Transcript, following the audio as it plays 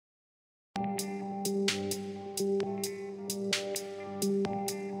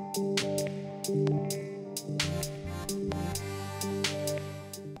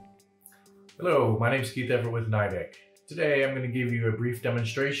my name is Keith Everett with NIDEK. Today I'm going to give you a brief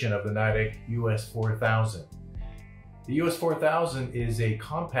demonstration of the NIDEK US-4000. The US-4000 is a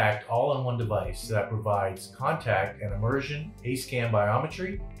compact all-in-one device that provides contact and immersion A-scan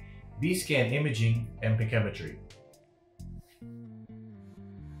biometry, B-scan imaging, and Pachymetry.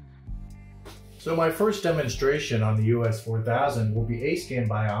 So my first demonstration on the US-4000 will be A-scan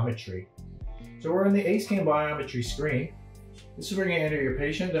biometry. So we're in the A-scan biometry screen. This is where you're going to enter your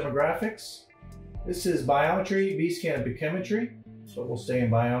patient demographics. This is biometry, B-scan, and Pachymetry, but we'll stay in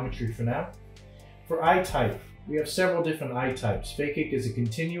biometry for now. For eye type, we have several different eye types. Phakic is a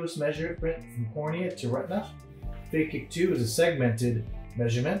continuous measurement from cornea to retina. Phakic 2 is a segmented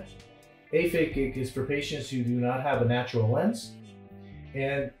measurement. Aphakic is for patients who do not have a natural lens.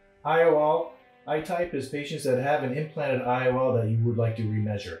 And IOL eye type is patients that have an implanted IOL that you would like to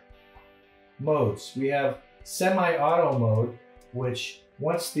remeasure. Modes, we have semi-auto mode, which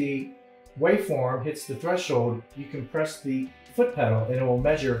once the waveform hits the threshold, you can press the foot pedal and it will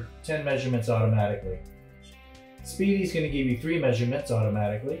measure 10 measurements automatically. Speedy is going to give you 3 measurements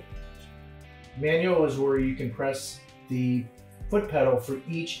automatically. Manual is where you can press the foot pedal for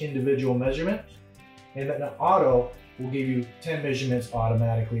each individual measurement. And then auto will give you 10 measurements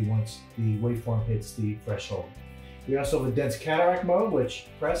automatically once the waveform hits the threshold. We also have a dense cataract mode, which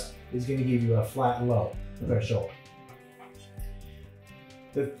pressed is going to give you a flat low threshold.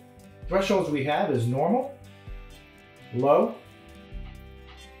 The thresholds we have is normal, low,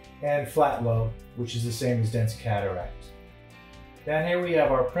 and flat low, which is the same as dense cataract. Down here we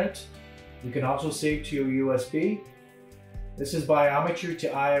have our print. You can also save to your USB. This is biometry to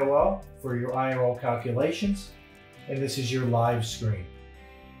IOL for your IOL calculations, and this is your live screen.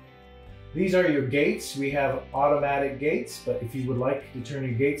 These are your gates. We have automatic gates, but if you would like to turn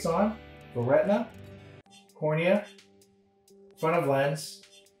your gates on for retina, cornea, front of lens,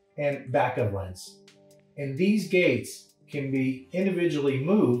 and back of lens. And these gates can be individually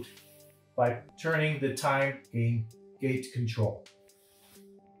moved by turning the time gate control.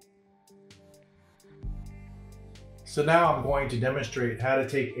 So now I'm going to demonstrate how to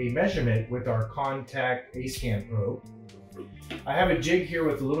take a measurement with our contact A-scan probe. I have a jig here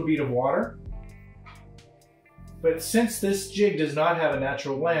with a little bead of water, but since this jig does not have a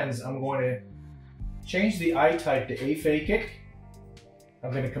natural lens, I'm going to change the eye type to aphakic. I'm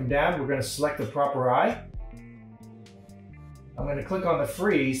going to come down, we're going to select the proper eye. I'm going to click on the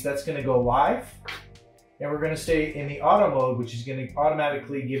freeze, that's going to go live. And we're going to stay in the auto mode, which is going to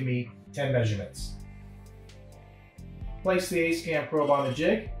automatically give me 10 measurements. Place the A-scan probe on the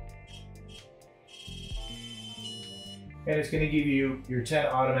jig. And it's going to give you your 10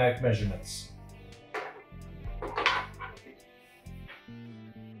 automatic measurements.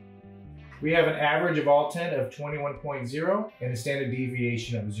 We have an average of all 10 of 21.0 and a standard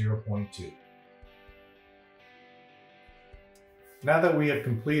deviation of 0.2. Now that we have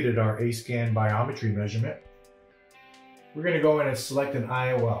completed our A-scan biometry measurement, we're going to go in and select an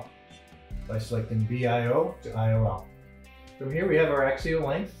IOL by selecting BIO to IOL. From here we have our axial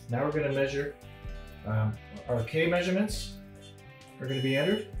length. Now we're going to measure our K measurements are going to be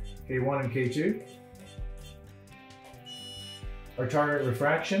entered, K1 and K2. Our target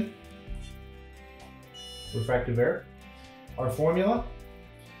refraction, refractive error. Our formula.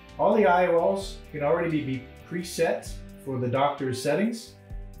 All the IOLs can already be preset for the doctor's settings.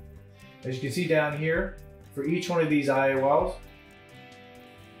 As you can see down here, for each one of these IOLs,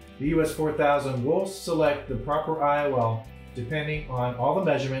 the US-4000 will select the proper IOL depending on all the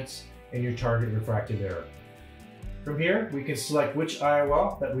measurements and your target refractive error. From here, we can select which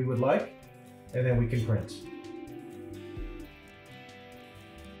IOL that we would like, and then we can print.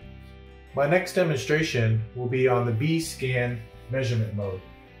 My next demonstration will be on the B-scan measurement mode.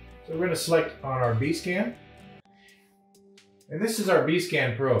 So we're going to select on our B-scan, and this is our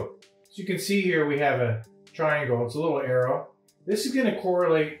B-scan probe. As you can see here, we have a triangle, it's a little arrow. This is going to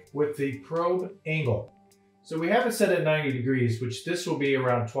correlate with the probe angle. So we have it set at 90 degrees, which this will be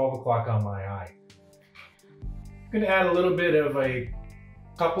around 12 o'clock on my eye. I'm going to add a little bit of a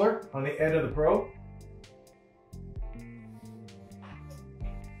coupler on the end of the probe.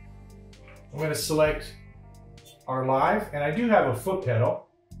 I'm going to select our live, and I do have a foot pedal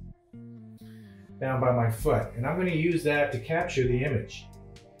down by my foot, and I'm going to use that to capture the image.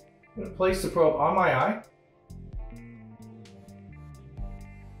 I'm going to place the probe on my eye.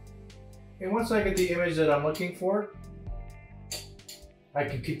 And once I get the image that I'm looking for, I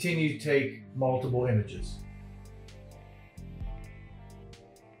can continue to take multiple images.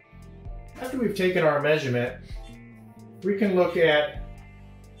 After we've taken our measurement, we can look at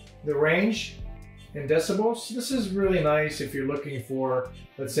the range in decibels. This is really nice if you're looking for,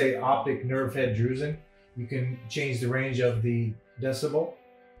 let's say, optic nerve head drusen. You can change the range of the decibel.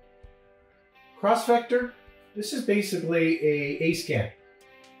 Cross vector, this is basically a scan.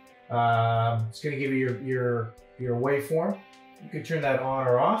 It's going to give you your waveform. You can turn that on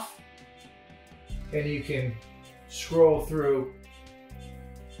or off, and you can scroll through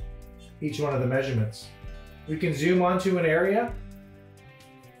each one of the measurements. We can zoom onto an area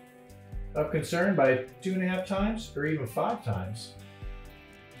of concern by 2.5 times or even 5 times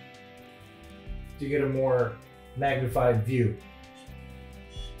to get a more magnified view.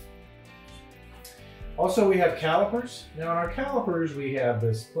 Also, we have calipers. Now on our calipers, we have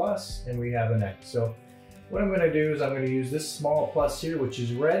this plus and we have an X. So what I'm going to do is I'm going to use this small plus here, which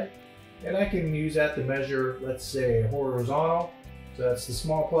is red, and I can use that to measure, let's say, horizontal. So that's the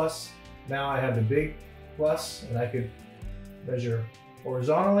small plus. Now I have the big plus, and I could measure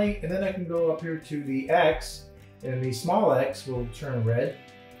horizontally, and then I can go up here to the X, and the small X will turn red,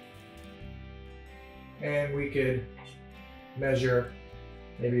 and we could measure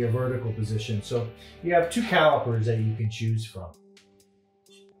maybe a vertical position. So you have 2 calipers that you can choose from.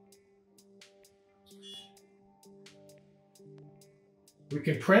 We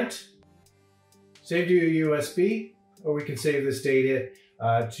can print, save to your USB, or we can save this data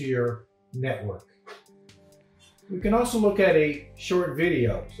to your network. We can also look at a short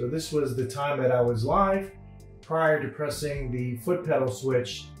video. So this was the time that I was live prior to pressing the foot pedal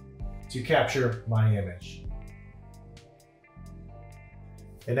switch to capture my image.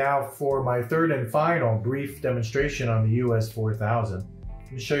 And now for my third and final brief demonstration on the US-4000, I'm going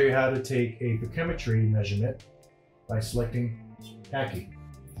to show you how to take a pachymetry measurement by selecting Pachy.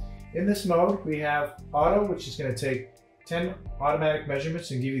 In this mode, we have auto, which is going to take 10 automatic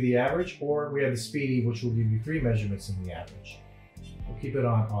measurements and give you the average, or we have the speedy, which will give you 3 measurements in the average. We'll keep it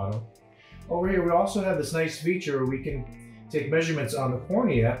on auto. Over here, we also have this nice feature where we can take measurements on the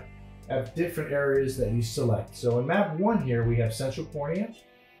cornea at different areas that you select. So in map 1 here, we have central cornea.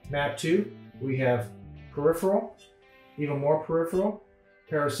 Map 2, we have peripheral, even more peripheral,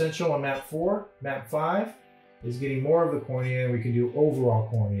 paracentral on map 4. Map 5 is getting more of the cornea, and we can do overall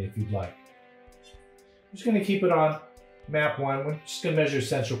cornea if you'd like. I'm just going to keep it on map 1. We're just going to measure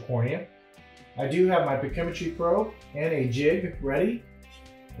central cornea. I do have my pachymetry probe and a jig ready.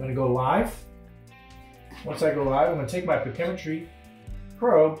 I'm going to go live. Once I go live, I'm going to take my pachymetry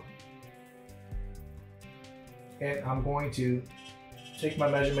probe and I'm going to take my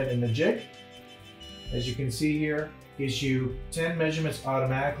measurement in the jig. As you can see here, gives you 10 measurements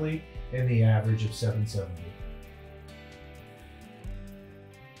automatically and the average of 770.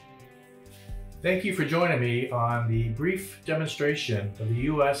 Thank you for joining me on the brief demonstration of the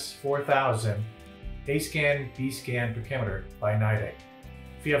US-4000 A-Scan B-Scan pachymeter by NIDEK.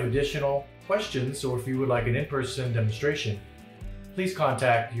 If you have additional questions or if you would like an in-person demonstration, please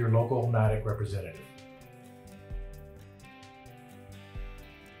contact your local NIDEK representative.